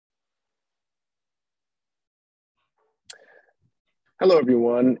Hello,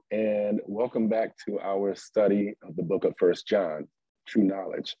 everyone, and welcome back to our study of the book of 1 John, True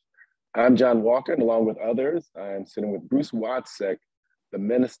Knowledge. I'm John Walker, and along with others, I'm sitting with Bruce Wadzeck, the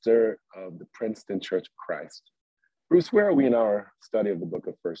minister of the Princeton Church of Christ. Bruce, where are we in our study of the book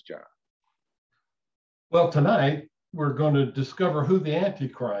of 1 John? Well, tonight, we're going to discover who the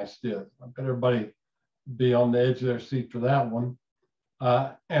Antichrist is. I bet everybody be on the edge of their seat for that one.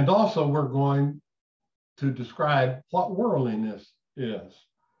 And also, we're going to describe what worldliness is.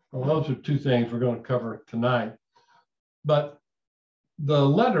 Well, those are two things we're going to cover tonight. But the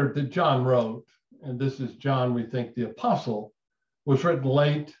letter that John wrote, and this is John, we think the apostle, was written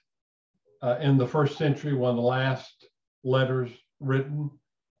late in the first century, one of the last letters written.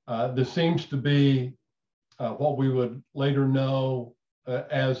 This seems to be what we would later know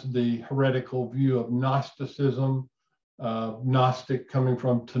as the heretical view of Gnosticism, Gnostic coming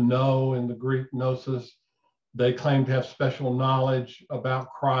from to know in the Greek gnosis. They claimed to have special knowledge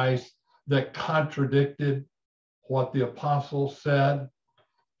about Christ that contradicted what the apostles said.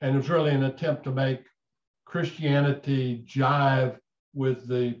 And it was really an attempt to make Christianity jive with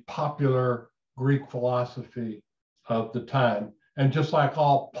the popular Greek philosophy of the time. And just like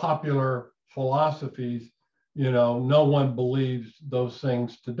all popular philosophies, no one believes those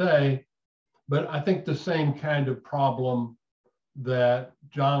things today. But I think the same kind of problem that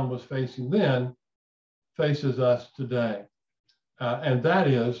John was facing then faces us today. And that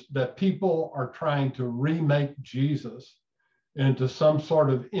is that people are trying to remake Jesus into some sort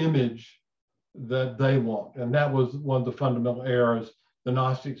of image that they want. And that was one of the fundamental errors. The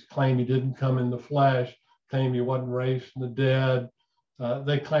Gnostics claim he didn't come in the flesh, claim he wasn't raised from the dead.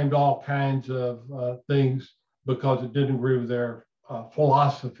 They claimed all kinds of things because it didn't agree with their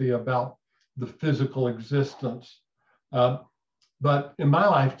philosophy about the physical existence. But in my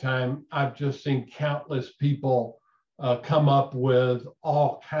lifetime, I've just seen countless people come up with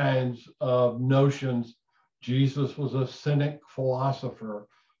all kinds of notions. Jesus was a cynic philosopher,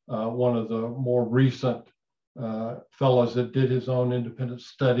 one of the more recent fellows that did his own independent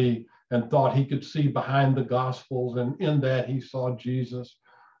study and thought he could see behind the Gospels, and in that he saw Jesus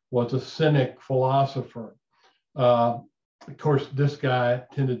was a cynic philosopher. Of course, this guy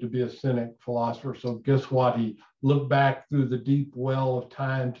tended to be a cynic philosopher. So guess what? He looked back through the deep well of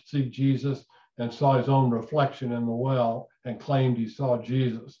time to see Jesus and saw his own reflection in the well and claimed he saw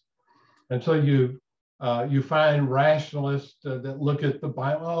Jesus. And so you find rationalists that look at the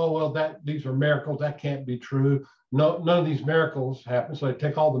Bible, oh, well, these are miracles. That can't be true. No, none of these miracles happen. So they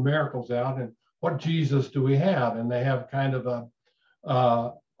take all the miracles out, and what Jesus do we have? And they have kind of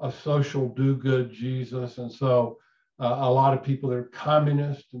a social do-good Jesus. And so a lot of people that are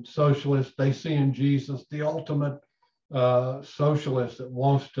communists and socialists, they see in Jesus the ultimate socialist that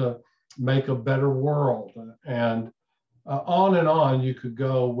wants to make a better world. And on you could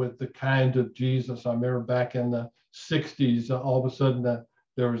go with the kind of Jesus. I remember back in the 60s, all of a sudden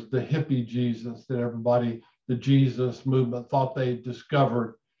there was the hippie Jesus that everybody, the Jesus movement, thought they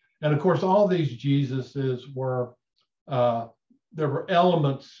discovered. And of course, all these Jesuses were, there were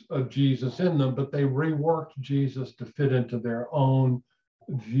elements of Jesus in them, but they reworked Jesus to fit into their own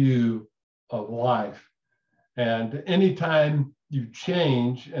view of life. And anytime you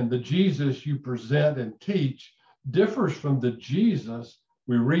change and the Jesus you present and teach differs from the Jesus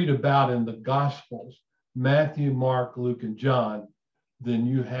we read about in the Gospels, Matthew, Mark, Luke, and John, then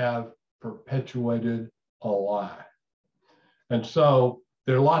you have perpetuated a lie. And so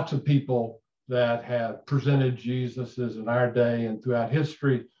there are lots of people that have presented Jesuses in our day and throughout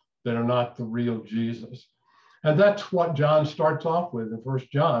history that are not the real Jesus. And that's what John starts off with in 1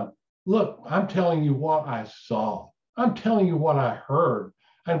 John. Look, I'm telling you what I saw. I'm telling you what I heard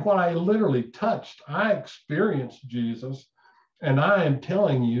and what I literally touched. I experienced Jesus, and I am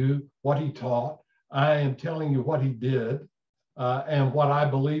telling you what he taught. I am telling you what he did, and what I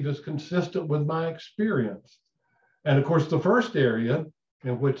believe is consistent with my experience. And of course, the first area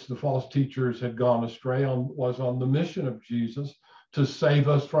in which the false teachers had gone astray was on the mission of Jesus to save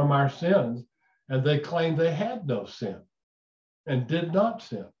us from our sins. And they claimed they had no sin and did not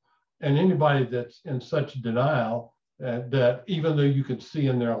sin. And anybody that's in such denial that even though you could see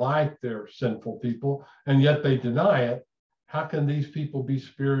in their life they're sinful people, and yet they deny it, how can these people be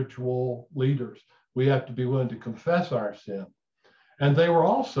spiritual leaders? We have to be willing to confess our sin. And they were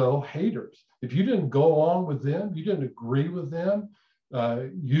also haters. If you didn't go along with them, you didn't agree with them,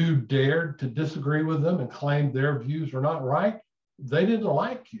 you dared to disagree with them and claim their views were not right, they didn't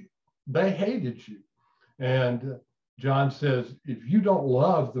like you. They hated you. And John says, if you don't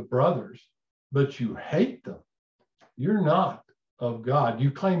love the brothers, but you hate them, you're not of God. You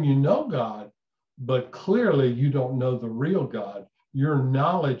claim you know God, but clearly you don't know the real God your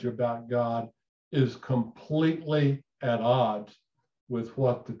knowledge about God is completely at odds with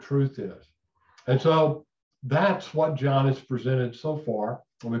what the truth is. And so that's what John has presented so far.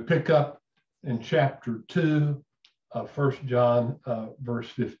 And we pick up in chapter 2 of 1 John, verse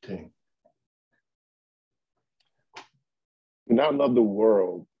 15. Do not love the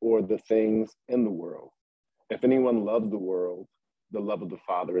world or the things in the world. If anyone loves the world, the love of the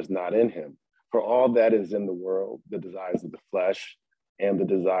Father is not in him. For all that is in the world, the desires of the flesh and the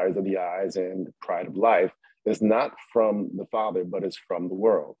desires of the eyes and the pride of life, is not from the Father, but is from the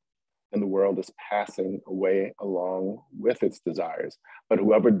world. And the world is passing away along with its desires. But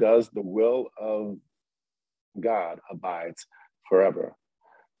whoever does the will of God abides forever.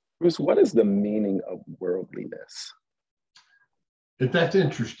 Bruce, what is the meaning of worldliness? That's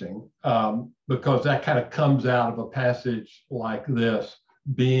interesting, because that kind of comes out of a passage like this,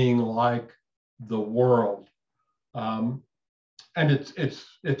 being like the world. And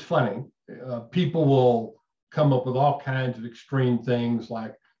it's funny. People will come up with all kinds of extreme things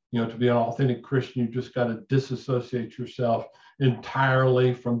like, to be an authentic Christian, you just got to disassociate yourself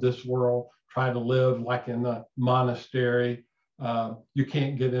entirely from this world, try to live like in a monastery. You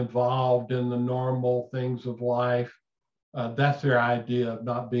can't get involved in the normal things of life. That's their idea of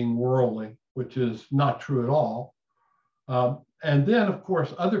not being worldly, which is not true at all. And then, of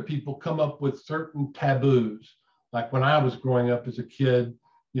course, other people come up with certain taboos. Like when I was growing up as a kid,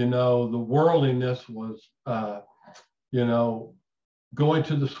 the worldliness was, going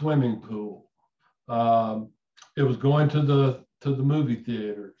to the swimming pool. It was going to the movie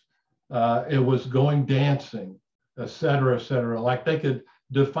theaters. It was going dancing, et cetera, et cetera. Like they could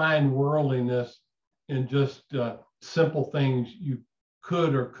define worldliness in just simple things you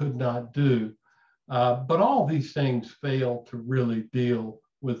could or could not do. But all these things fail to really deal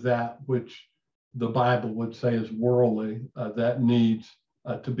with that which the Bible would say is worldly, that needs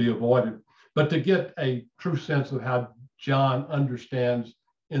to be avoided. But to get a true sense of how John understands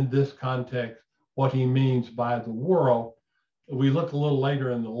in this context what he means by the world, we look a little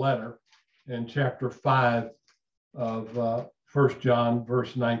later in the letter in chapter 5 of 1 John,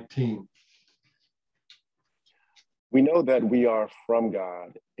 verse 19. We know that we are from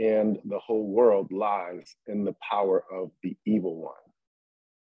God, and the whole world lies in the power of the evil one.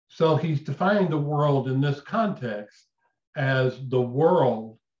 So he's defining the world in this context as the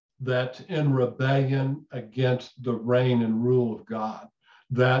world that's in rebellion against the reign and rule of God,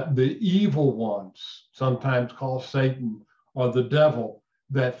 that the evil ones, sometimes called Satan or the devil,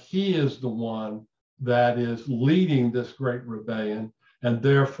 that he is the one that is leading this great rebellion, and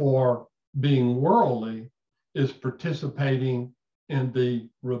therefore being worldly is participating in the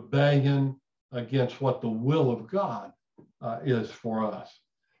rebellion against what the will of God is for us.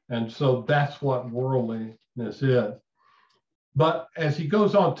 And so that's what worldliness is. But as he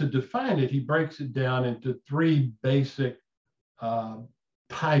goes on to define it, he breaks it down into three basic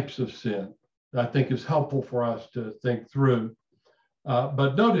types of sin that I think is helpful for us to think through.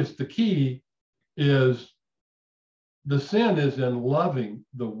 But notice the key is the sin is in loving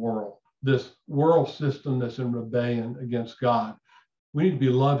the world, this world system that's in rebellion against God. We need to be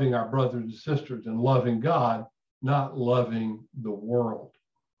loving our brothers and sisters and loving God, not loving the world.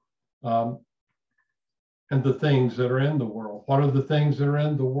 And the things that are in the world. What are the things that are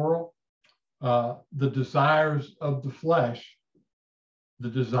in the world? The desires of the flesh, the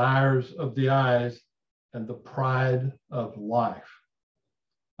desires of the eyes, and the pride of life.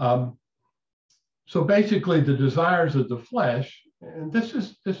 So basically the desires of the flesh, and this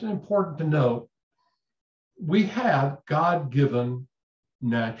is important to note, we have God-given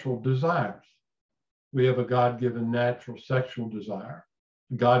natural desires. We have a God-given natural sexual desire,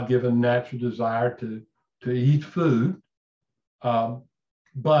 a God-given natural desire to eat food,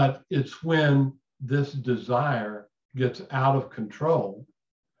 but it's when this desire gets out of control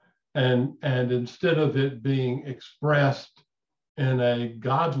and instead of it being expressed in a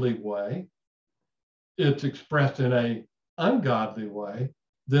godly way, it's expressed in an ungodly way,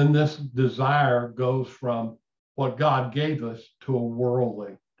 then this desire goes from what God gave us to a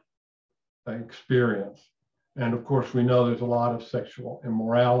worldly experience. And of course, we know there's a lot of sexual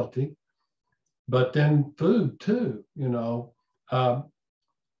immorality, but then food too,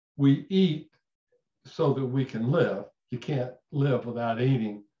 we eat so that we can live. You can't live without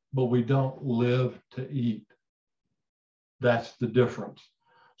eating, but we don't live to eat. That's the difference.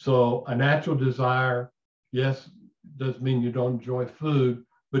 So a natural desire, yes, does mean you don't enjoy food,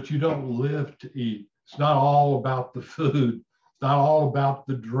 but you don't live to eat. It's not all about the food. It's not all about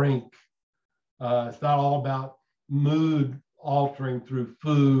the drink. It's not all about mood altering through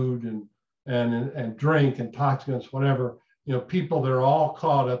food and drink, intoxicants, whatever. people that are all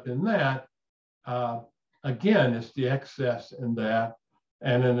caught up in that, again, it's the excess in that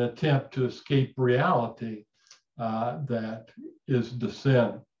and an attempt to escape reality that is the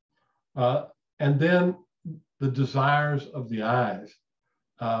sin. And then the desires of the eyes.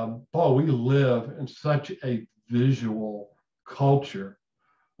 Paul, we live in such a visual culture.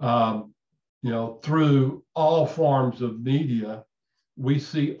 Through all forms of media, we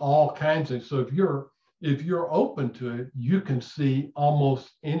see all kinds of. So if you're open to it, you can see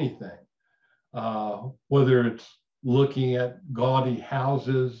almost anything. Whether it's looking at gaudy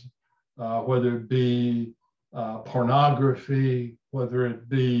houses, whether it be pornography, whether it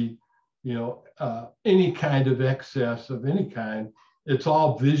be any kind of excess of any kind, it's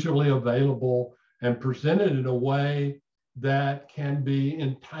all visually available and presented in a way that can be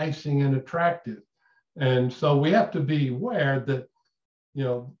enticing and attractive. And so we have to be aware that,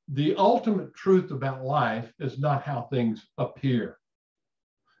 the ultimate truth about life is not how things appear.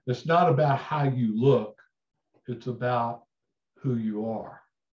 It's not about how you look. It's about who you are.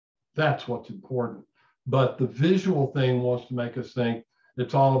 That's what's important. But the visual thing wants to make us think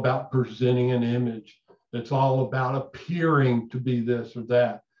it's all about presenting an image. It's all about appearing to be this or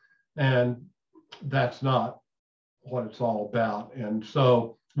that. And that's not what it's all about. And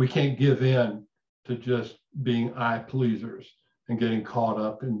so we can't give in to just being eye pleasers and getting caught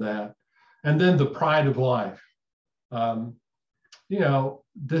up in that. And then the pride of life.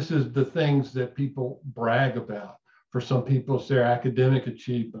 This is the things that people brag about. For some people, it's their academic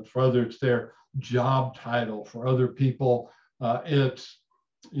achievements. For others, it's their job title. For other people, it's,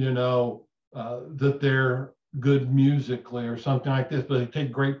 that they're good musically or something like this, but they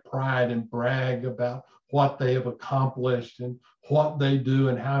take great pride and brag about what they have accomplished and what they do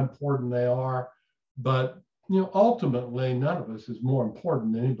and how important they are. But, ultimately, none of us is more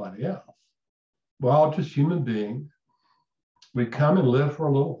important than anybody else. We're all just human beings. We come and live for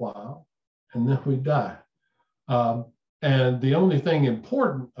a little while, and then we die. And the only thing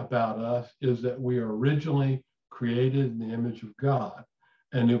important about us is that we are originally created in the image of God.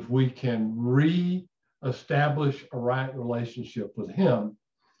 And if we can re-establish a right relationship with Him,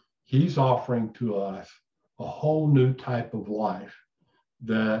 He's offering to us a whole new type of life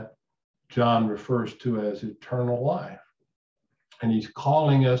that John refers to as eternal life. And He's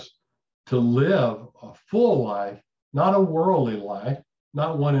calling us to live a full life, not a worldly life,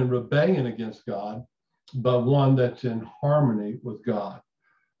 not one in rebellion against God, but one that's in harmony with God.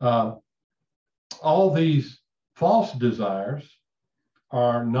 All these false desires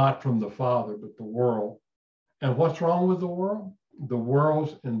are not from the Father, but the world. And what's wrong with the world? The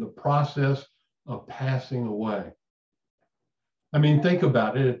world's in the process of passing away. I mean, think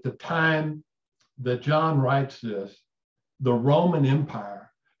about it. At the time that John writes this, the Roman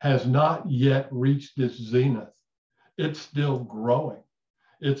Empire has not yet reached its zenith. It's still growing.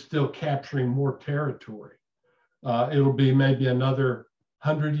 It's still capturing more territory. It'll be maybe another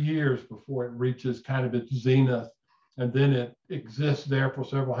 100 years before it reaches kind of its zenith. And then it exists there for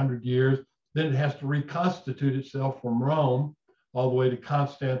several hundred years. Then it has to reconstitute itself from Rome all the way to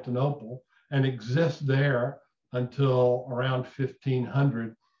Constantinople and exists there until around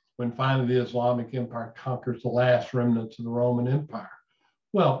 1500, when finally the Islamic Empire conquers the last remnants of the Roman Empire.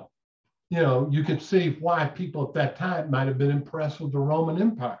 Well, you could see why people at that time might have been impressed with the Roman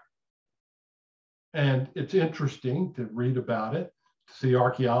Empire. And it's interesting to read about it, to see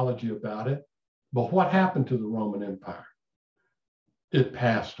archaeology about it. But what happened to the Roman Empire? It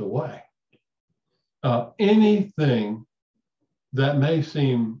passed away. Anything that may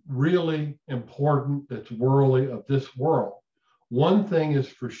seem really important that's worldly of this world, one thing is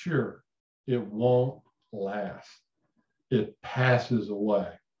for sure, it won't last. It passes away.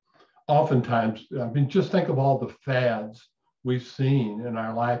 Oftentimes, just think of all the fads we've seen in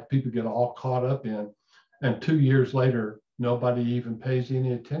our life, people get all caught up in, and 2 years later, nobody even pays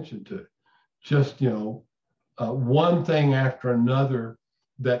any attention to it. Just, one thing after another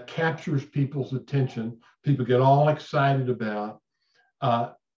that captures people's attention, people get all excited about,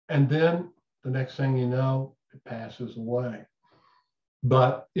 and then the next thing you know, it passes away.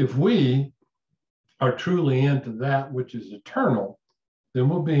 But if we are truly into that which is eternal, then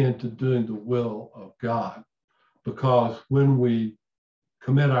we'll be into doing the will of God. Because when we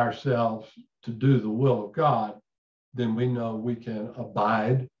commit ourselves to do the will of God, then we know we can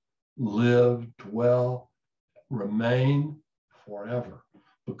abide, live, dwell, remain forever,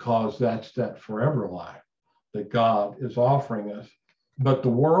 because that's that forever life that God is offering us. But the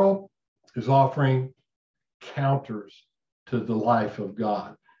world is offering counters to the life of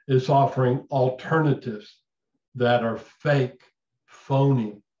God. It's offering alternatives that are fake,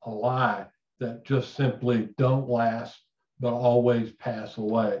 phony, a lie, that just simply don't last, but always pass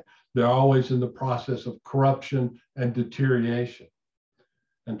away. They're always in the process of corruption and deterioration.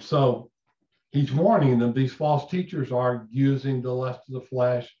 And so he's warning them, these false teachers are using the lust of the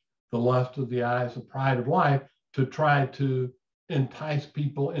flesh, the lust of the eyes, the pride of life to try to entice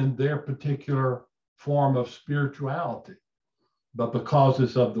people in their particular form of spirituality. But because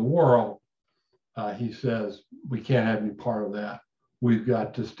it's of the world, he says, we can't have any part of that. We've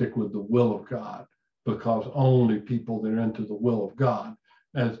got to stick with the will of God, because only people that are into the will of God,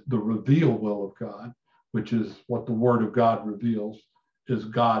 as the revealed will of God, which is what the Word of God reveals, is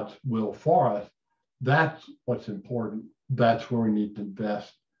God's will for us. That's what's important. That's where we need to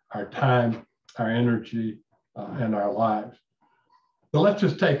invest our time, our energy, and our lives. But let's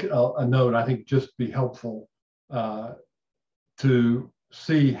just take a note, I think just be helpful to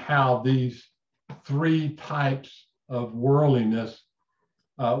see how these three types of worldliness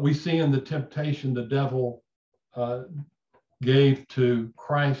we see in the temptation the devil gave to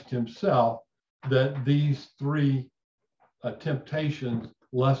Christ himself, that these three temptations,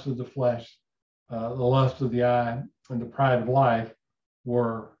 lust of the flesh, the lust of the eye, and the pride of life,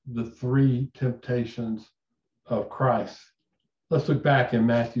 were the three temptations of Christ. Let's look back in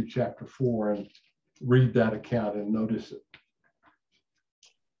Matthew chapter 4 and read that account and notice it.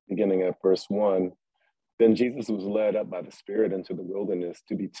 Beginning at verse 1, then Jesus was led up by the Spirit into the wilderness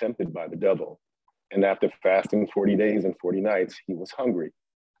to be tempted by the devil. And after fasting 40 days and 40 nights, he was hungry.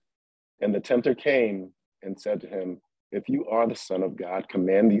 And the tempter came and said to him, if you are the Son of God,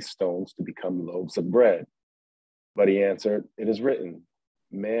 command these stones to become loaves of bread. But he answered, it is written,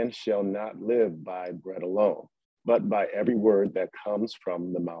 man shall not live by bread alone, but by every word that comes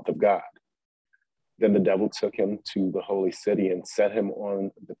from the mouth of God. Then the devil took him to the holy city and set him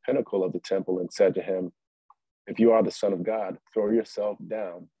on the pinnacle of the temple and said to him, if you are the Son of God, throw yourself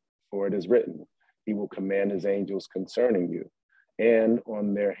down, for it is written, he will command his angels concerning you, and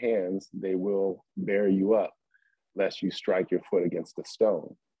on their hands they will bear you up, lest you strike your foot against a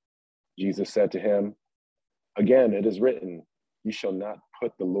stone. Jesus said to him, again, it is written, you shall not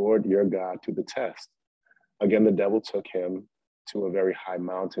put the Lord your God to the test. Again, the devil took him to a very high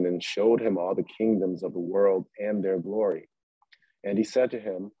mountain and showed him all the kingdoms of the world and their glory. And he said to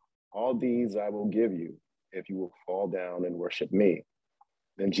him, all these I will give you, if you will fall down and worship me.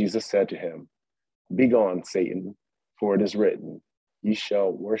 Then Jesus said to him, begone, Satan, for it is written, ye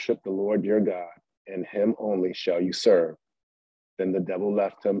shall worship the Lord your God, and him only shall you serve. Then the devil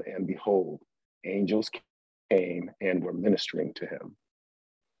left him, and behold, angels came and were ministering to him.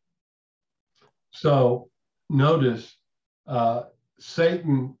 So notice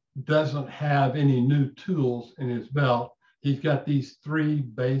Satan doesn't have any new tools in his belt. He's got these three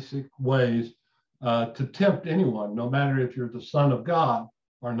basic ways to tempt anyone, no matter if you're the Son of God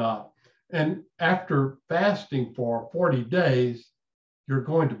or not. And after fasting for 40 days, you're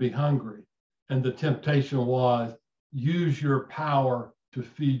going to be hungry. And the temptation was, use your power to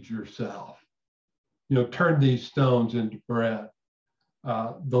feed yourself. You know, turn these stones into bread.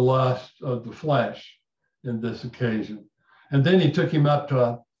 The lust of the flesh in this occasion. And then he took him up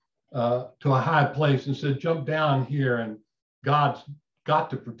to a high place and said, jump down here and God's got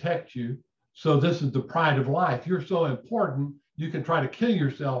to protect you. So this is the pride of life. You're so important, you can try to kill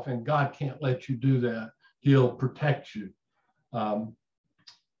yourself and God can't let you do that. He'll protect you. And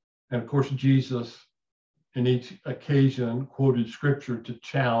of course, Jesus in each occasion quoted scripture to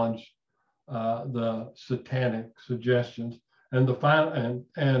challenge the satanic suggestions. And the final,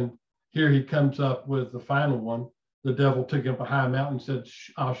 and here he comes up with the final one. The devil took him up a high mountain and said,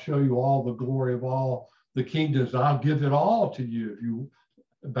 I'll show you all the glory of all the kingdoms. I'll give it all to you if you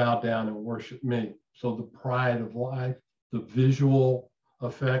bow down and worship me. So the pride of life, the visual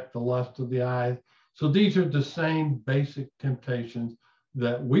effect, the lust of the eyes. So these are the same basic temptations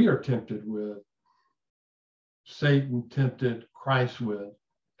that we are tempted with. Satan tempted Christ with,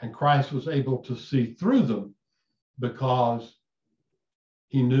 and Christ was able to see through them because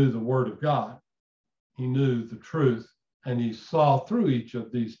he knew the word of God. He knew the truth, and he saw through each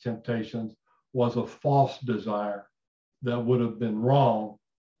of these temptations was a false desire that would have been wrong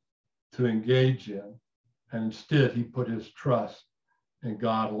to engage in. And instead, he put his trust in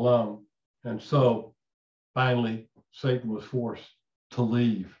God alone. And so finally, Satan was forced to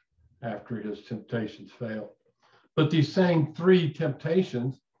leave after his temptations failed. But these same three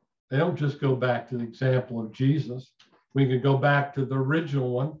temptations, they don't just go back to the example of Jesus. We can go back to the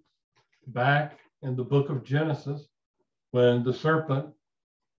original one, back in the book of Genesis, when the serpent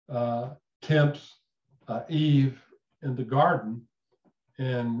tempts Eve in the garden.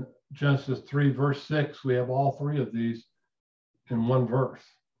 In Genesis 3, verse 6, we have all three of these in one verse.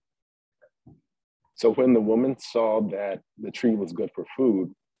 So when the woman saw that the tree was good for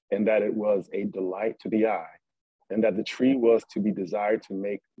food, and that it was a delight to the eye, and that the tree was to be desired to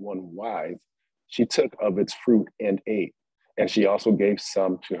make one wise, she took of its fruit and ate. And she also gave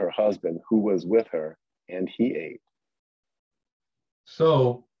some to her husband who was with her, and he ate.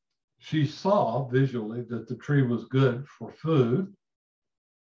 So she saw visually that the tree was good for food.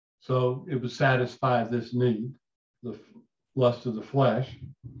 So it would satisfy this need, the lust of the flesh,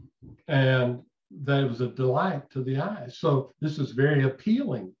 and that it was a delight to the eyes. So this is very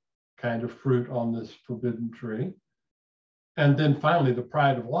appealing kind of fruit on this forbidden tree. And then finally, the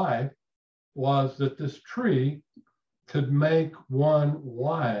pride of life was that this tree could make one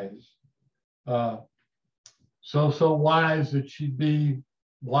wise. So wise that she'd be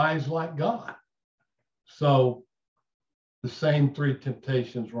wise like God. So the same three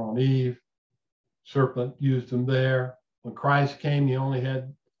temptations were on Eve. Serpent used them there. When Christ came, he only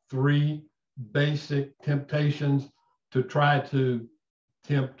had three basic temptations to try to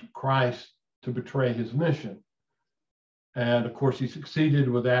tempt Christ to betray his mission. And of course, he succeeded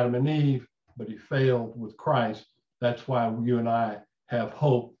with Adam and Eve, but he failed with Christ. That's why you and I have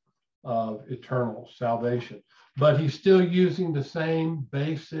hope of eternal salvation. But he's still using the same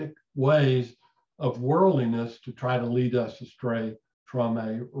basic ways of worldliness to try to lead us astray from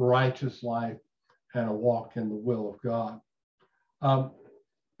a righteous life and a walk in the will of God.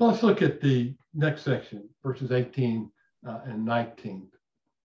 Let's look at the next section, verses 18 and 19.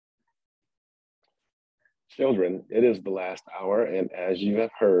 Children, it is the last hour, and as you have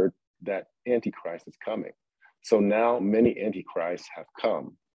heard, that Antichrist is coming. So now many Antichrists have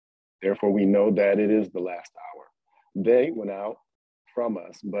come. Therefore, we know that it is the last hour. They went out from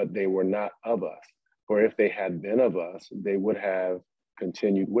us, but they were not of us. For if they had been of us, they would have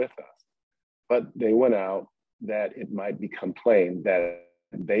continued with us. But they went out that it might become plain that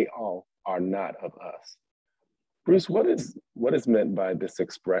they all are not of us. Bruce, what is meant by this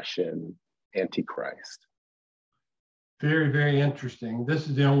expression, Antichrist? Very, very interesting. This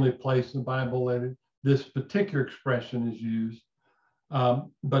is the only place in the Bible that this particular expression is used.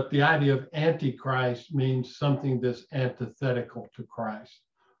 But the idea of Antichrist means something that's antithetical to Christ,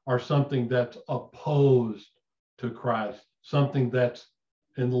 or something that's opposed to Christ, something that's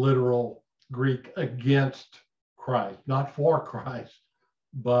in literal Greek against Christ, not for Christ,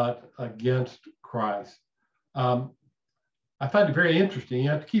 but against Christ. I find it very interesting. You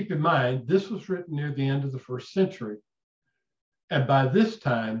have to keep in mind, this was written near the end of the first century. And by this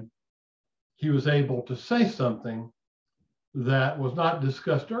time, he was able to say something that was not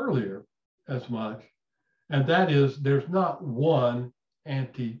discussed earlier as much, and that is there's not one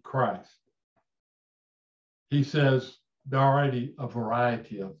Antichrist. He says there are already a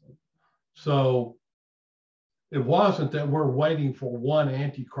variety of them. So it wasn't that we're waiting for one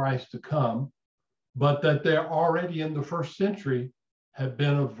Antichrist to come, but that there already in the first century had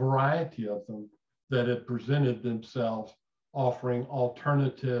been a variety of them that had presented themselves, offering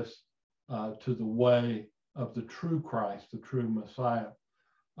alternatives to the way of the true Christ, the true Messiah.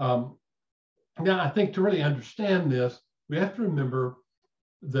 Now, I think to really understand this, we have to remember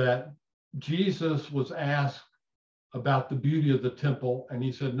that Jesus was asked about the beauty of the temple, and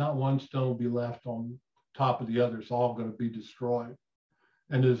he said, not one stone will be left on top of the other. It's all going to be destroyed.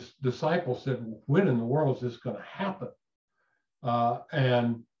 And his disciples said, well, when in the world is this going to happen?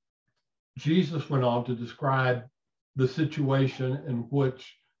 And Jesus went on to describe the situation in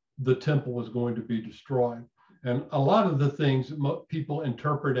which the temple was going to be destroyed. And a lot of the things that people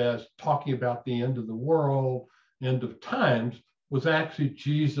interpret as talking about the end of the world, end of times, was actually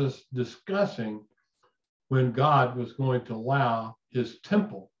Jesus discussing when God was going to allow his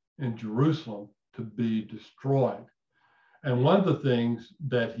temple in Jerusalem to be destroyed. And one of the things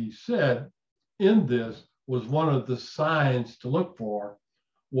that he said in this was one of the signs to look for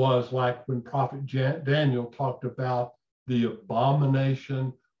was like when Prophet Daniel talked about the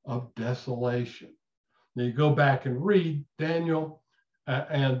abomination of desolation. Now you go back and read Daniel,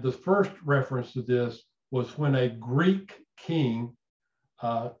 and the first reference to this was when a Greek king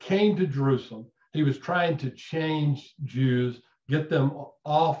came to Jerusalem. He was trying to change Jews, get them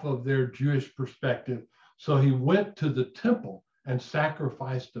off of their Jewish perspective. So he went to the temple and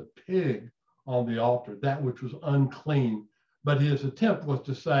sacrificed a pig on the altar, that which was unclean. But his attempt was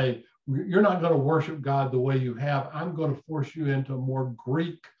to say, you're not going to worship God the way you have. I'm going to force you into a more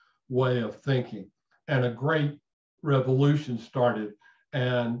Greek way of thinking. And a great revolution started.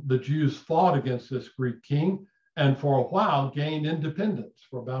 And the Jews fought against this Greek king and for a while gained independence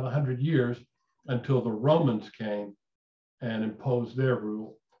for about 100 years until the Romans came and imposed their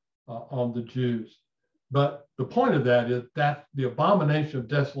rule on the Jews. But the point of that is that the abomination of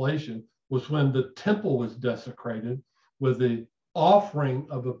desolation was when the temple was desecrated with the offering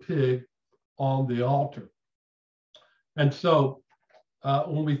of a pig on the altar. And so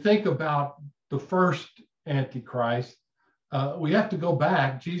when we think about the first Antichrist, we have to go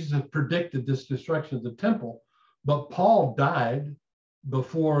back. Jesus had predicted this destruction of the temple, but Paul died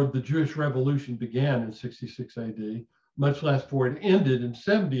before the Jewish Revolution began in 66 AD, much less before it ended in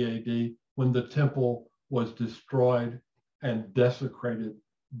 70 AD when the temple was destroyed and desecrated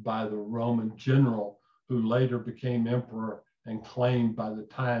by the Roman general who later became emperor and claimed by the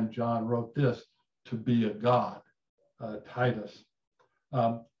time John wrote this to be a god, Titus.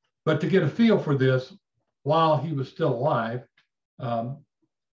 But to get a feel for this, while he was still alive, Paul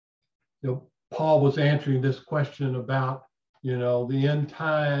was answering this question about, the end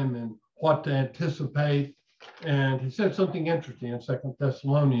time and what to anticipate. And he said something interesting in 2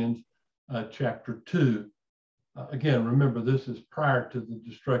 Thessalonians chapter 2. Again, remember, this is prior to the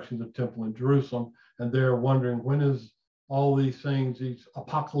destruction of the temple in Jerusalem. And they're wondering, when is all these things, these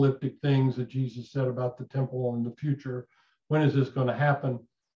apocalyptic things that Jesus said about the temple in the future, when is this going to happen?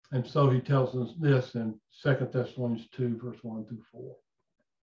 And so he tells us this in 2 Thessalonians 2, verse 1 through 4.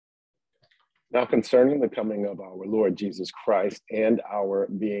 Now concerning the coming of our Lord Jesus Christ and our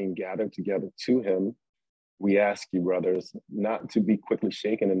being gathered together to him, we ask you, brothers, not to be quickly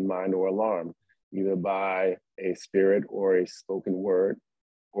shaken in mind or alarmed, either by a spirit or a spoken word,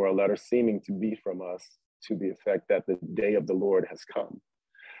 or a letter seeming to be from us, to the effect that the day of the Lord has come.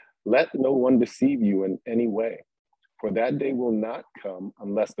 Let no one deceive you in any way, for that day will not come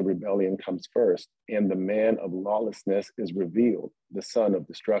unless the rebellion comes first, and the man of lawlessness is revealed, the son of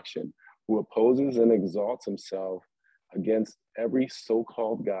destruction, who opposes and exalts himself against every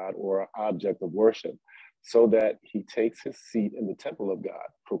so-called God or object of worship, so that he takes his seat in the temple of God,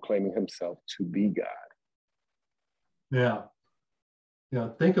 proclaiming himself to be God. Yeah,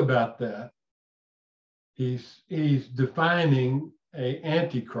 think about that. He's defining an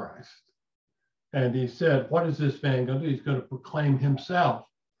antichrist. And he said, what is this man going to do? He's going to proclaim himself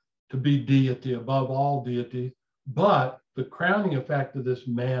to be deity above all deities. But the crowning effect of this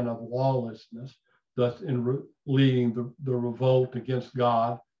man of lawlessness, thus in leading the revolt against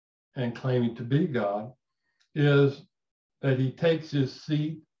God and claiming to be God, is that he takes his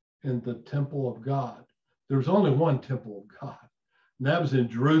seat in the temple of God. There's only one temple of God, and that was in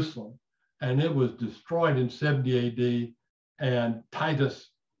Jerusalem, and it was destroyed in 70 AD, and Titus,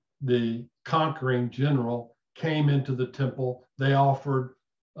 the conquering general, came into the temple. They offered,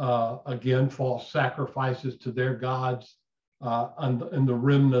 again, false sacrifices to their gods in the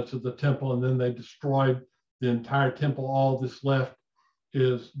remnants of the temple, and then they destroyed the entire temple. All that's left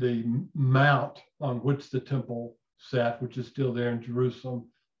is the mount on which the temple sat, which is still there in Jerusalem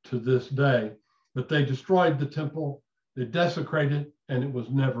to this day. But they destroyed the temple, they desecrated, and it was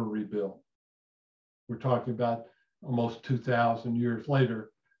never rebuilt. We're talking about almost 2,000 years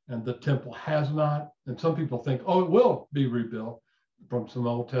later, and the temple has not. And some people think, oh, it will be rebuilt from some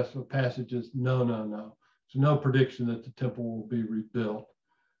Old Testament passages. No. There's no prediction that the temple will be rebuilt.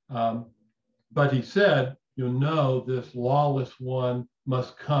 But he said, this lawless one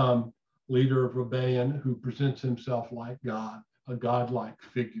must come, leader of rebellion, who presents himself like God, a godlike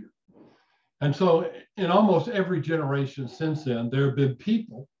figure. And so in almost every generation since then, there have been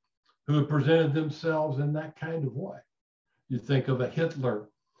people who have presented themselves in that kind of way. You think of a Hitler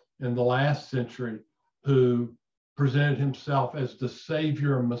in the last century who presented himself as the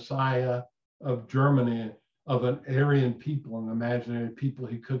savior and Messiah of Germany, of an Aryan people, an imaginary people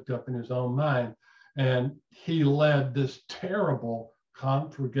he cooked up in his own mind. And he led this terrible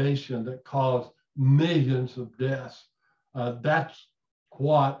conflagration that caused millions of deaths. That's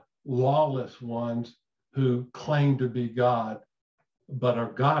what lawless ones who claim to be God but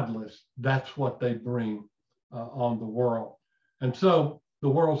are godless, that's what they bring on the world. And so the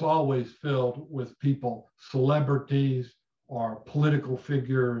world's always filled with people, celebrities or political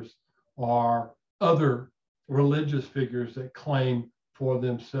figures or other religious figures that claim for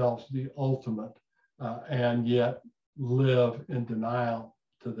themselves the ultimate and yet live in denial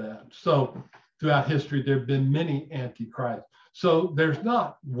to that. So throughout history, there have been many antichrists. So there's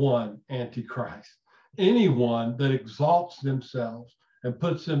not one antichrist. Anyone that exalts themselves and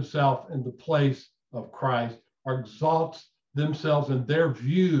puts themselves in the place of Christ or exalts themselves in their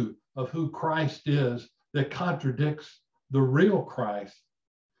view of who Christ is that contradicts the real Christ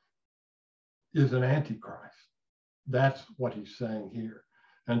is an antichrist. That's what he's saying here.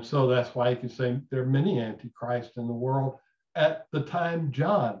 And so that's why he can say there are many antichrists in the world at the time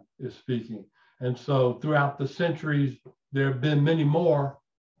John is speaking. And so throughout the centuries, there have been many more,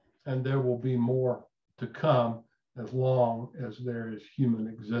 and there will be more to come as long as there is human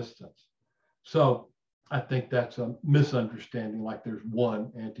existence. So I think that's a misunderstanding, like there's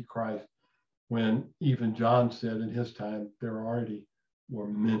one Antichrist, when even John said in his time there already were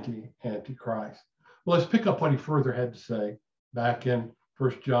many Antichrists. Well, let's pick up what he further had to say back in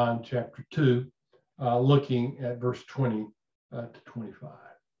 1 John chapter 2, looking at verse 20 to 25.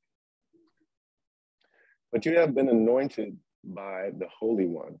 But you have been anointed by the Holy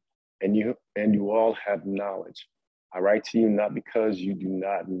One, and you all have knowledge. I write to you not because you do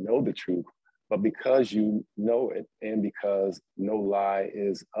not know the truth, but because you know it, and because no lie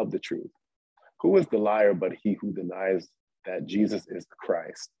is of the truth. Who is the liar but he who denies that Jesus is the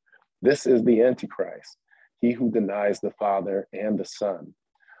Christ? This is the Antichrist, he who denies the Father and the Son.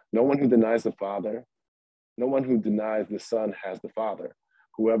 No one who denies the Father, no one who denies the Son has the Father.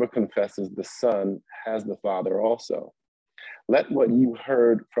 Whoever confesses the Son has the Father also. Let what you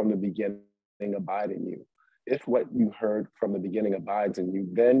heard from the beginning abide in you. If what you heard from the beginning abides in you,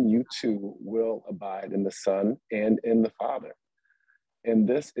 then you too will abide in the Son and in the Father. And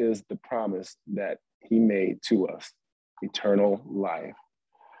this is the promise that he made to us, eternal life.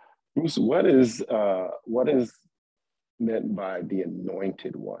 Bruce, what is meant by the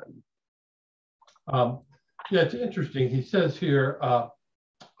anointed one? Yeah, it's interesting. He says here,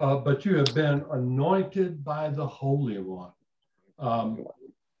 but you have been anointed by the Holy One.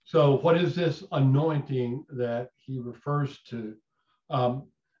 So what is this anointing that he refers to? And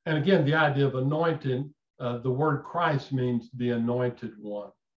again, the idea of anointing, the word Christ means the anointed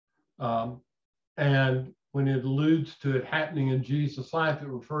one. And when it alludes to it happening in Jesus' life, it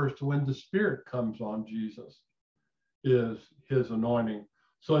refers to when the Spirit comes on Jesus, is his anointing.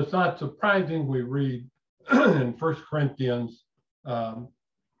 So it's not surprising we read in 1 Corinthians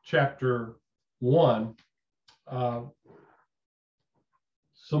chapter 1,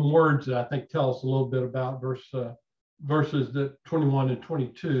 some words that I think tell us a little bit about verses that 21 and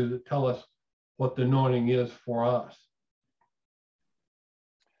 22 that tell us what the anointing is for us.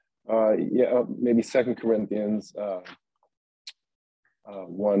 Maybe 2 Corinthians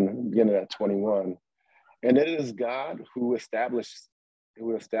 1, beginning at 21. And it is God who establishes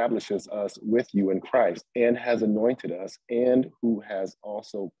us with you in Christ and has anointed us, and who has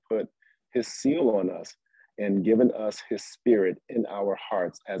also put his seal on us and given us his Spirit in our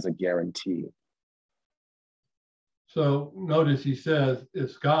hearts as a guarantee. So notice he says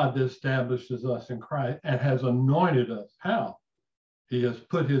it's God that establishes us in Christ and has anointed us. How? He has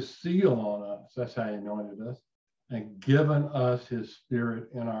put his seal on us. That's how he anointed us, and given us his Spirit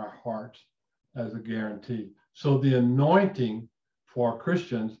in our hearts as a guarantee. So the anointing for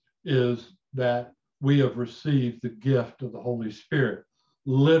Christians is that we have received the gift of the Holy Spirit.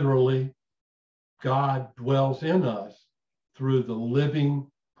 Literally, God dwells in us through the living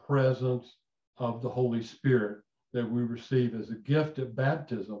presence of the Holy Spirit that we receive as a gift at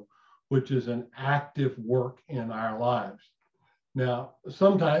baptism, which is an active work in our lives. Now,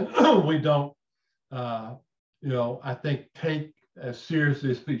 sometimes we don't, I think, take as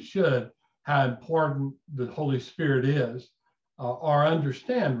seriously as we should how important the Holy Spirit is, or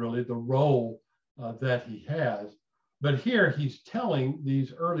understand really the role that he has. But here he's telling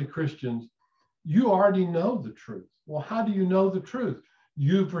these early Christians, you already know the truth. Well, how do you know the truth?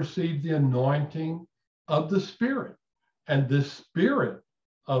 You've received the anointing of the Spirit, and this Spirit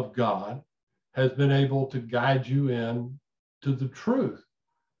of God has been able to guide you in to the truth.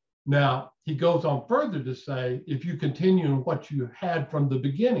 Now, he goes on further to say, if you continue in what you had from the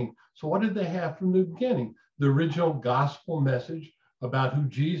beginning. So what did they have from the beginning? The original gospel message about who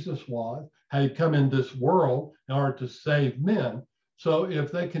Jesus was, how he come in this world in order to save men. So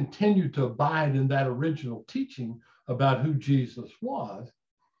if they continue to abide in that original teaching about who Jesus was,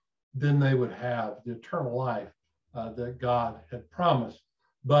 then they would have the eternal life that God had promised.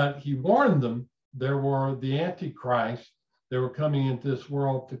 But he warned them there were the Antichrist. They were coming into this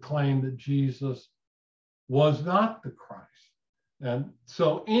world to claim that Jesus was not the Christ. And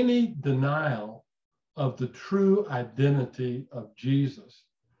so any denial of the true identity of Jesus,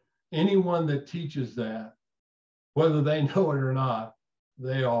 anyone that teaches that, whether they know it or not,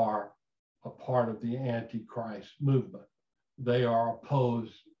 they are a part of the Antichrist movement. They are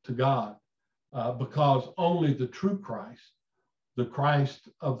opposed to God because only the true Christ, the Christ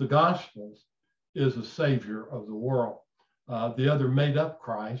of the Gospels, is a savior of the world. The other made-up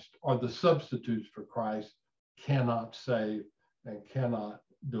Christ, or the substitutes for Christ, cannot save and cannot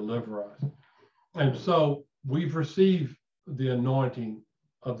deliver us. And so we've received the anointing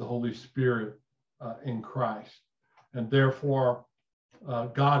of the Holy Spirit in Christ. And therefore,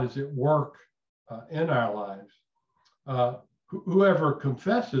 God is at work in our lives. Whoever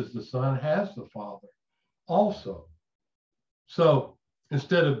confesses the Son has the Father also. So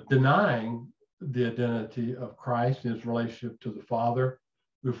instead of denying the identity of Christ and his relationship to the Father,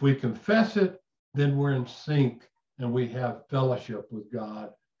 if we confess it, then we're in sync and we have fellowship with God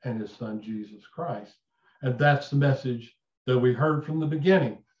and his son, Jesus Christ. And that's the message that we heard from the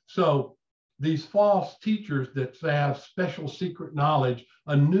beginning. So these false teachers that have special secret knowledge,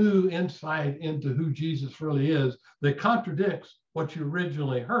 a new insight into who Jesus really is, that contradicts what you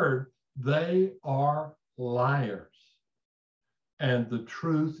originally heard, they are liars. And the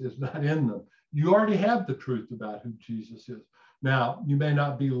truth is not in them. You already have the truth about who Jesus is. Now, you may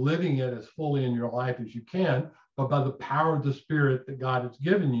not be living it as fully in your life as you can, but by the power of the Spirit that God has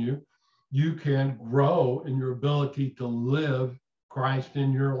given you, you can grow in your ability to live Christ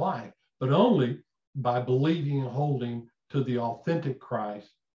in your life, but only by believing and holding to the authentic Christ,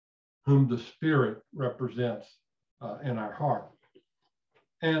 whom the Spirit represents in our heart.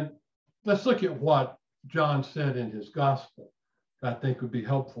 And let's look at what John said in his gospel. I think would be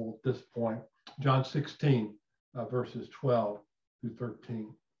helpful at this point. John 16, verses 12 through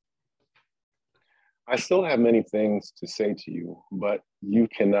 13. I still have many things to say to you, but you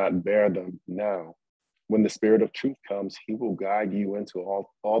cannot bear them now. When the Spirit of truth comes, he will guide you into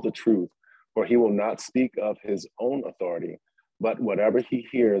all the truth, for he will not speak of his own authority, but whatever he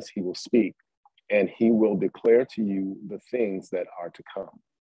hears, he will speak, and he will declare to you the things that are to come.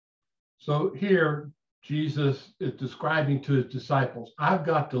 So here, Jesus is describing to his disciples, I've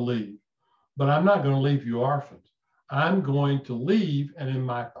got to leave, but I'm not going to leave you orphans. I'm going to leave, and in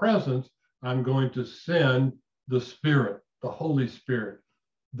my presence, I'm going to send the Spirit, the Holy Spirit,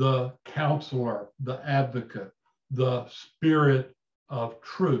 the Counselor, the Advocate, the Spirit of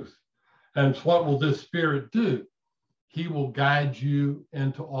truth. And what will this Spirit do? He will guide you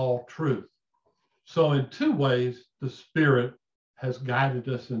into all truth. So in two ways, the Spirit has guided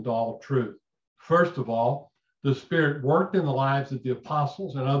us into all truth. First of all, the Spirit worked in the lives of the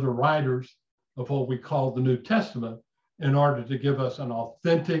apostles and other writers of what we call the New Testament in order to give us an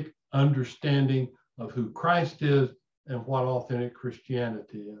authentic understanding of who Christ is and what authentic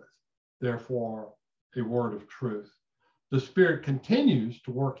Christianity is. Therefore, a word of truth. The Spirit continues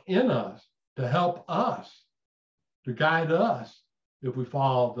to work in us to help us, to guide us if we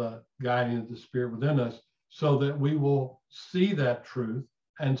follow the guiding of the Spirit within us, so that we will see that truth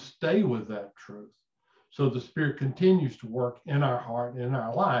and stay with that truth. So the Spirit continues to work in our heart, in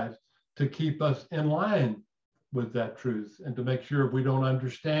our lives, to keep us in line with that truth and to make sure if we don't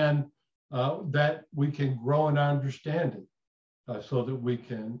understand that we can grow in our understanding so that we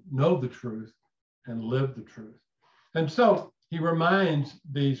can know the truth and live the truth. And so he reminds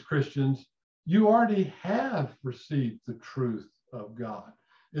these Christians, you already have received the truth of God.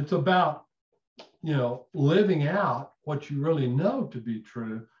 It's about, living out what you really know to be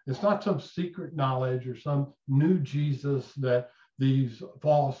true. It's not some secret knowledge or some new Jesus that these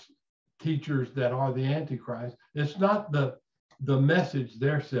false teachers that are the Antichrist. It's not the message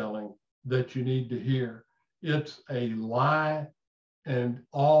they're selling that you need to hear. It's a lie, and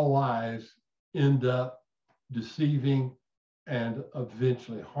all lies end up deceiving and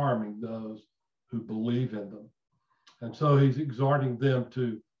eventually harming those who believe in them. And so he's exhorting them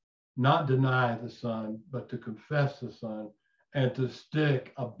to not deny the Son, but to confess the Son and to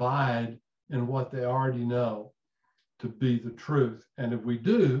abide in what they already know to be the truth. And if we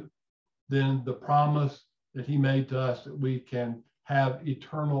do, then the promise that he made to us that we can have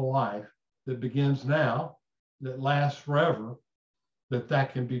eternal life that begins now, that lasts forever,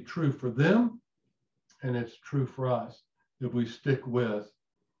 that can be true for them, and it's true for us if we stick with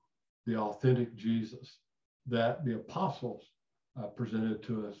the authentic Jesus that the apostles presented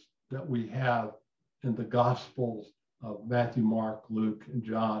to us, that we have in the Gospels of Matthew, Mark, Luke, and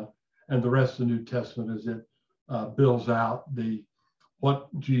John, and the rest of the New Testament as it builds out what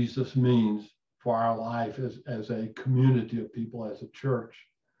Jesus means for our life as a community of people, as a church.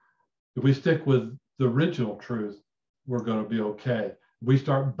 If we stick with the original truth, we're going to be okay. If we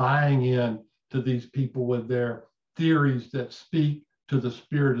start buying in to these people with their theories that speak to the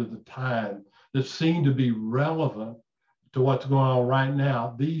spirit of the time, that seem to be relevant to what's going on right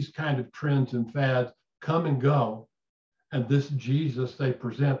now, these kind of trends and fads come and go, and this Jesus they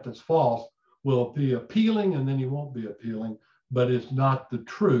present that's false will be appealing, and then he won't be appealing, but it's not the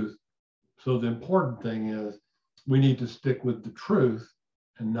truth. So the important thing is we need to stick with the truth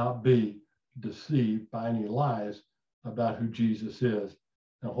and not be deceived by any lies about who Jesus is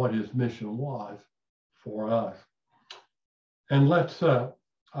and what his mission was for us. And let's look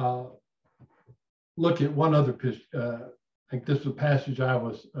at one other I think this is a passage I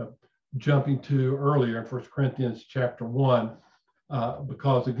was jumping to earlier in 1 Corinthians chapter 1,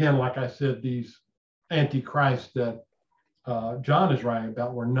 because again, like I said, these antichrists that John is writing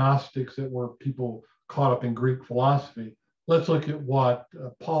about were Gnostics, that were people caught up in Greek philosophy. Let's look at what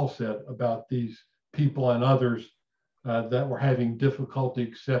Paul said about these people and others that were having difficulty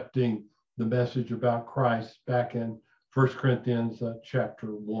accepting the message about Christ back in 1 Corinthians chapter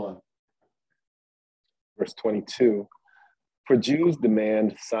 1. Verse 22, for Jews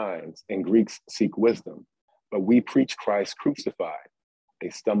demand signs and Greeks seek wisdom, but we preach Christ crucified, a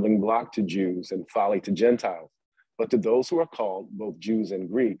stumbling block to Jews and folly to Gentiles. But to those who are called, both Jews and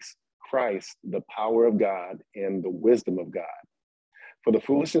Greeks, Christ, the power of God and the wisdom of God. For the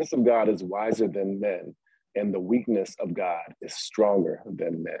foolishness of God is wiser than men, and the weakness of God is stronger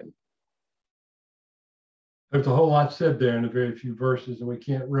than men. There's a whole lot said there in a very few verses, and we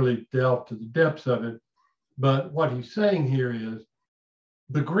can't really delve to the depths of it. But what he's saying here is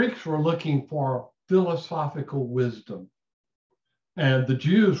the Greeks were looking for philosophical wisdom, and the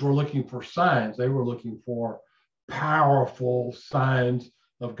Jews were looking for signs. They were looking for powerful signs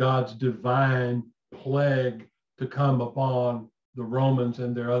of God's divine plague to come upon the Romans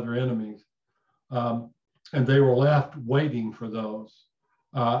and their other enemies. And they were left waiting for those.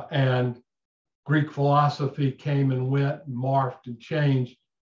 And Greek philosophy came and went, and morphed and changed.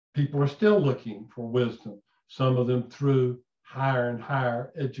 People are still looking for wisdom, some of them through higher and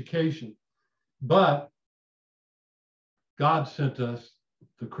higher education. But God sent us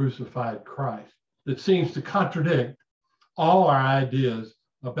the crucified Christ that seems to contradict all our ideas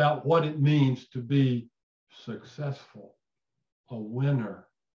about what it means to be successful, a winner,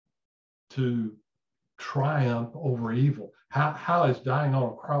 to triumph over evil. How is dying on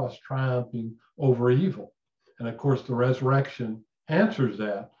a cross triumphing over evil? And of course, the resurrection answers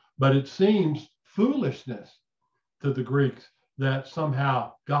that, but it seems foolishness to the Greeks that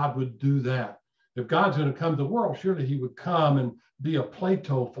somehow God would do that. If God's going to come to the world, surely he would come and be a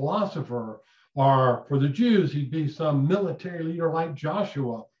Plato philosopher, or for the Jews, he'd be some military leader like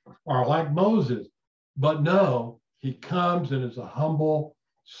Joshua or like Moses. But no, he comes and is a humble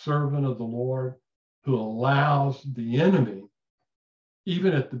servant of the Lord who allows the enemy,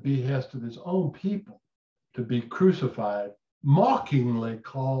 even at the behest of his own people, to be crucified, mockingly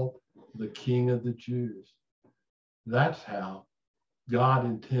called the King of the Jews. That's how God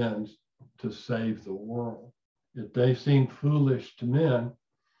intends to save the world. It may seem foolish to men,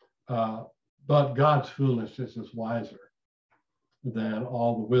 but God's foolishness is wiser than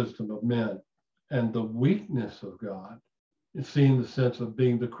all the wisdom of men. And the weakness of God is seen in the sense of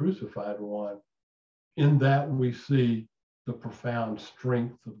being the crucified one. In that we see the profound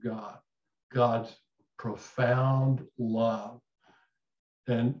strength of God, God's profound love.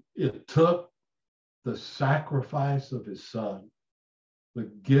 And it took the sacrifice of his son, the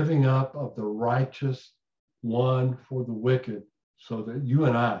giving up of the righteous one for the wicked, so that you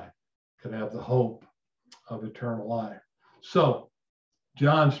and I could have the hope of eternal life. So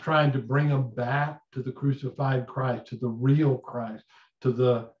John's trying to bring them back to the crucified Christ, to the real Christ, to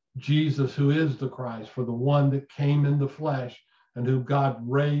the Jesus who is the Christ, for the one that came in the flesh and who God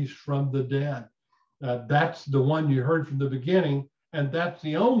raised from the dead. That's the one you heard from the beginning, and that's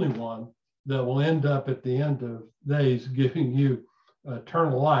the only one that will end up at the end of days giving you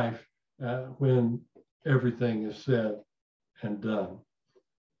eternal life when everything is said and done.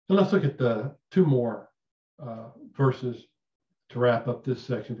 And let's look at the two more verses to wrap up this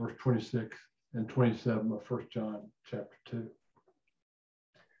section, verse 26 and 27 of 1 John chapter 2.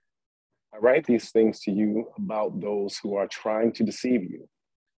 I write these things to you about those who are trying to deceive you,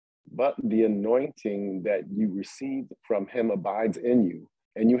 but the anointing that you received from him abides in you,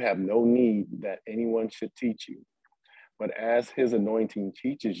 and you have no need that anyone should teach you. But as his anointing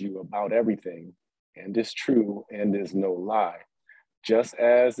teaches you about everything, and is true and is no lie, just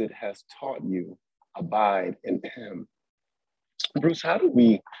as it has taught you, abide in him. Bruce, how do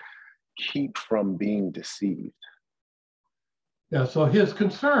we keep from being deceived? Yeah, so his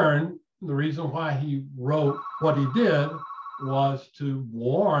concern, the reason why he wrote what he did, was to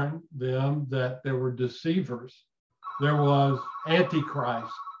warn them that there were deceivers. There was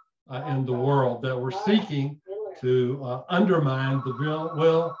Antichrist in the world that were seeking to undermine the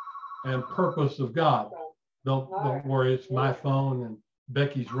will and purpose of God. Don't worry, it's my phone, and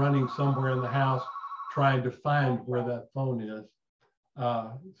Becky's running somewhere in the house trying to find where that phone is.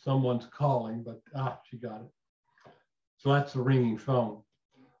 Someone's calling, but she got it. So that's the ringing phone.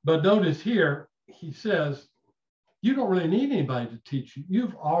 But notice here, he says, you don't really need anybody to teach you.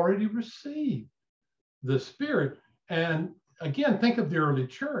 You've already received the Spirit. And again, think of the early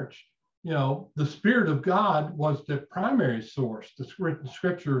church. You know, the Spirit of God was the primary source. The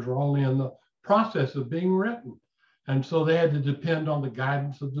scriptures were only in the process of being written. And so they had to depend on the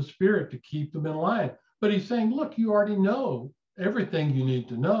guidance of the Spirit to keep them in line. But he's saying, look, you already know everything you need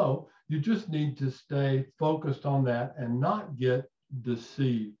to know. You just need to stay focused on that and not get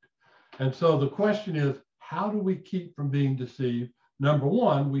deceived. And so the question is, how do we keep from being deceived? Number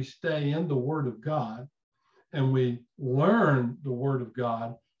one, we stay in the Word of God and we learn the Word of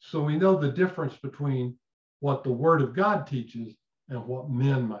God so we know the difference between what the Word of God teaches and what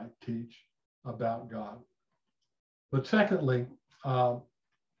men might teach about God. But secondly,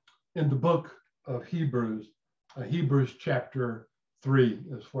 in the book of Hebrews, Hebrews chapter 3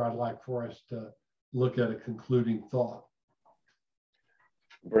 is where I'd like for us to look at a concluding thought.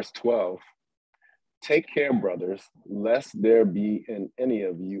 Verse 12, take care, brothers, lest there be in any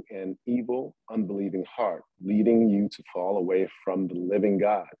of you an evil, unbelieving heart, leading you to fall away from the living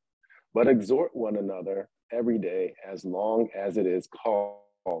God. But exhort one another every day, as long as it is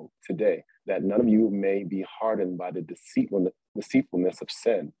called today, that none of you may be hardened by the deceitfulness of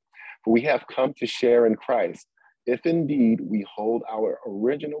sin. For we have come to share in Christ, if indeed we hold our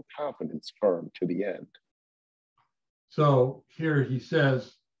original confidence firm to the end. So here he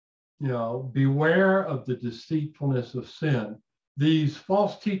says, beware of the deceitfulness of sin. These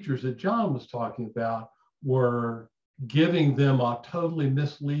false teachers that John was talking about were giving them a totally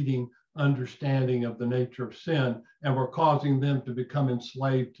misleading understanding of the nature of sin and were causing them to become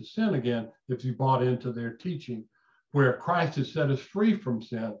enslaved to sin again if you bought into their teaching, where Christ has set us free from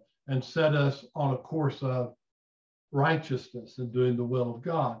sin and set us on a course of righteousness and doing the will of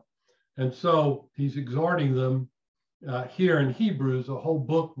God. And so he's exhorting them here in Hebrews, a whole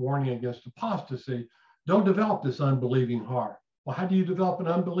book warning against apostasy. Don't develop this unbelieving heart. Well, how do you develop an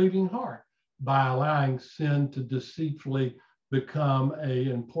unbelieving heart? By allowing sin to deceitfully become an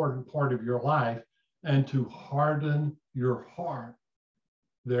important part of your life and to harden your heart,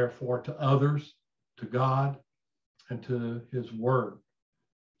 therefore, to others, to God, and to his word.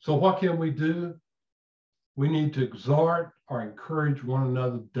 So what can we do? We need to exhort or encourage one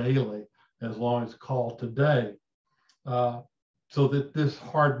another daily, as long as called today, so that this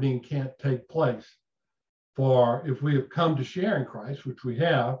hardening can't take place. For if we have come to share in Christ, which we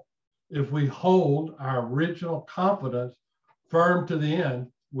have, if we hold our original confidence firm to the end,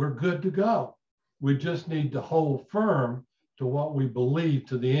 we're good to go. We just need to hold firm to what we believe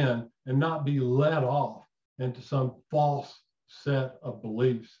to the end and not be led off into some false set of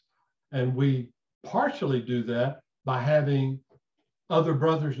beliefs. And we partially do that by having other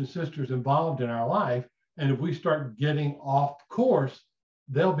brothers and sisters involved in our life. And if we start getting off course,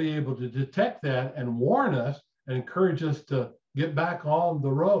 they'll be able to detect that and warn us and encourage us to get back on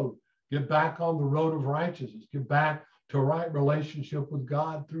the road, get back on the road of righteousness, get back to a right relationship with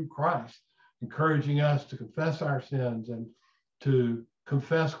God through Christ, encouraging us to confess our sins and to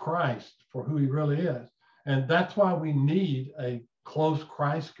confess Christ for who he really is. And that's why we need a close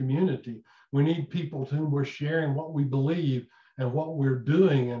Christ community. We need people to whom we're sharing what we believe and what we're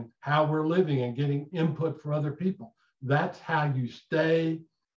doing and how we're living and getting input from other people. That's how you stay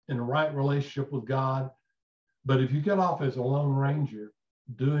in a right relationship with God. But if you get off as a lone ranger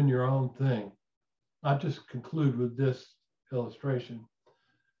doing your own thing, I'll just conclude with this illustration.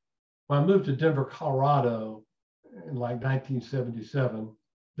 When I moved to Denver, Colorado in like 1977,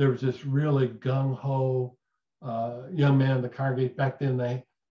 there was this really gung-ho young man in the congregation. Back then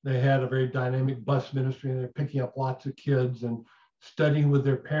they had a very dynamic bus ministry and they're picking up lots of kids and studying with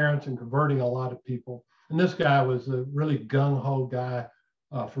their parents and converting a lot of people. And this guy was a really gung-ho guy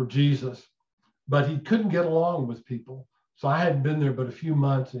for Jesus, but he couldn't get along with people. So I hadn't been there but a few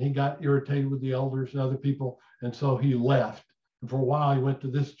months and he got irritated with the elders and other people. And so he left. And for a while he went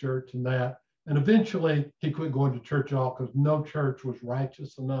to this church and that. And eventually he quit going to church at all because no church was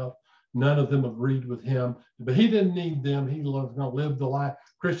righteous enough. None of them agreed with him, but he didn't need them. He was going to live the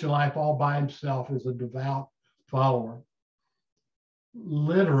Christian life all by himself as a devout follower.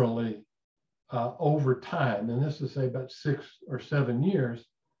 Literally, over time, and this is say about 6 or 7 years,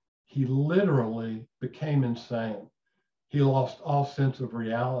 he literally became insane. He lost all sense of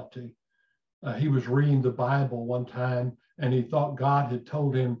reality. He was reading the Bible one time and he thought God had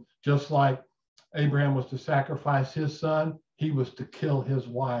told him, just like Abraham was to sacrifice his son, he was to kill his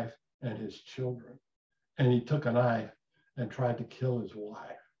wife and his children. And he took a knife and tried to kill his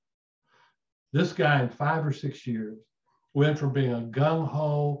wife. This guy in 5 or 6 years went from being a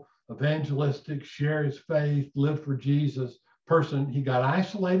gung-ho, evangelistic, share his faith, live for Jesus person. He got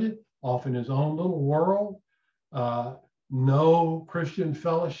isolated off in his own little world, no Christian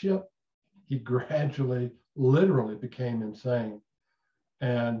fellowship. He gradually, literally became insane.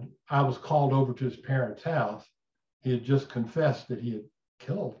 And I was called over to his parents' house. He had just confessed that he had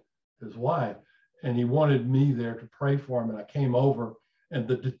killed his wife, and he wanted me there to pray for him. And I came over and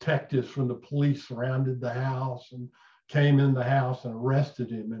the detectives from the police surrounded the house and came in the house and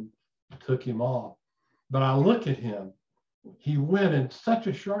arrested him and took him off. But I look at him, he went in such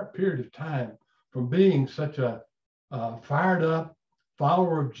a short period of time from being such a fired up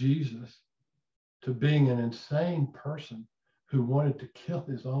follower of Jesus to being an insane person who wanted to kill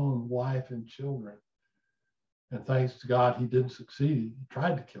his own wife and children. And thanks to God, he didn't succeed. He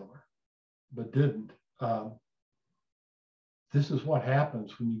tried to kill her, but didn't. This is what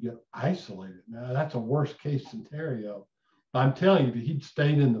happens when you get isolated. Now, that's a worst case scenario. I'm telling you, if he'd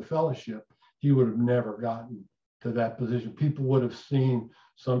stayed in the fellowship, he would have never gotten to that position. People would have seen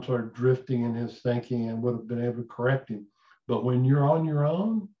some sort of drifting in his thinking and would have been able to correct him. But when you're on your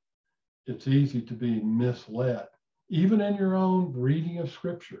own, it's easy to be misled, even in your own reading of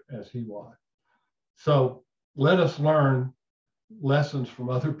scripture, as he was. So let us learn lessons from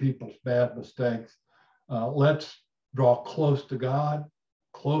other people's bad mistakes. Let's draw close to God,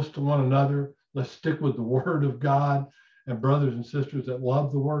 close to one another. Let's stick with the word of God and brothers and sisters that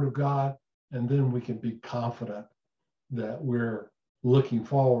love the word of God. And then we can be confident that we're looking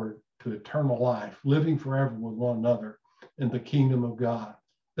forward to eternal life, living forever with one another in the kingdom of God.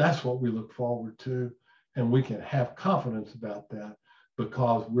 That's what we look forward to. And we can have confidence about that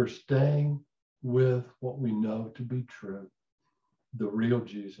because we're staying with what we know to be true, the real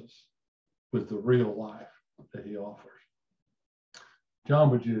Jesus with the real life that he offers. John,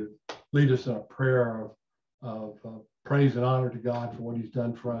 would you lead us in a prayer of praise and honor to God for what he's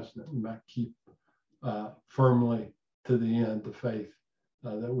done for us, that we might keep firmly to the end the faith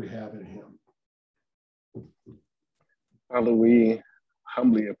that we have in him. Father, we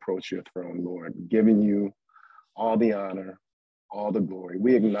humbly approach your throne, Lord, giving you all the honor, all the glory.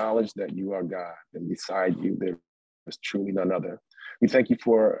 We acknowledge that you are God, and beside you there is truly none other. We thank you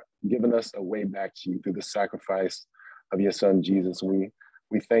for giving us a way back to you through the sacrifice of your son, Jesus. We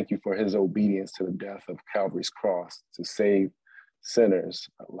thank you for his obedience to the death of Calvary's cross to save sinners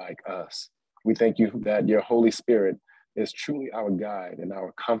like us. We thank you that your Holy Spirit is truly our guide and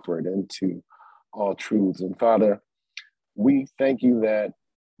our comfort into all truths. And Father, we thank you that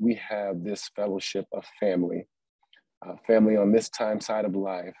we have this fellowship of family on this time side of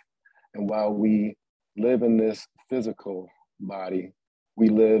life. And while we live in this physical body, we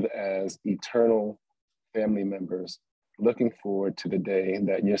live as eternal family members, looking forward to the day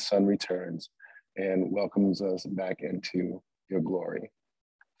that your son returns and welcomes us back into your glory.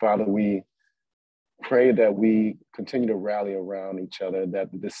 Father, we pray that we continue to rally around each other,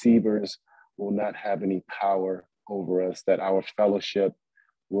 that the deceivers will not have any power over us, that our fellowship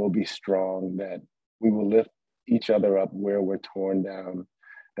will be strong, that we will lift each other up where we're torn down.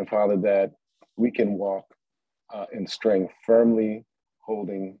 And Father, that we can walk in strength, firmly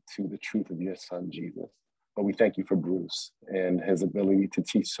holding to the truth of your son, Jesus. But we thank you for Bruce and his ability to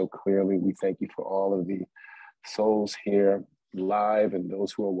teach so clearly. We thank you for all of the souls here live and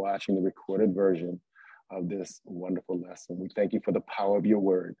those who are watching the recorded version of this wonderful lesson. We thank you for the power of your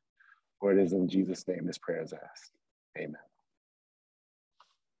word, for it is in Jesus' name this prayer is asked. Amen.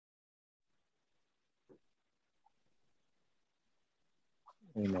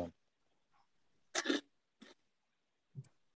 Amen.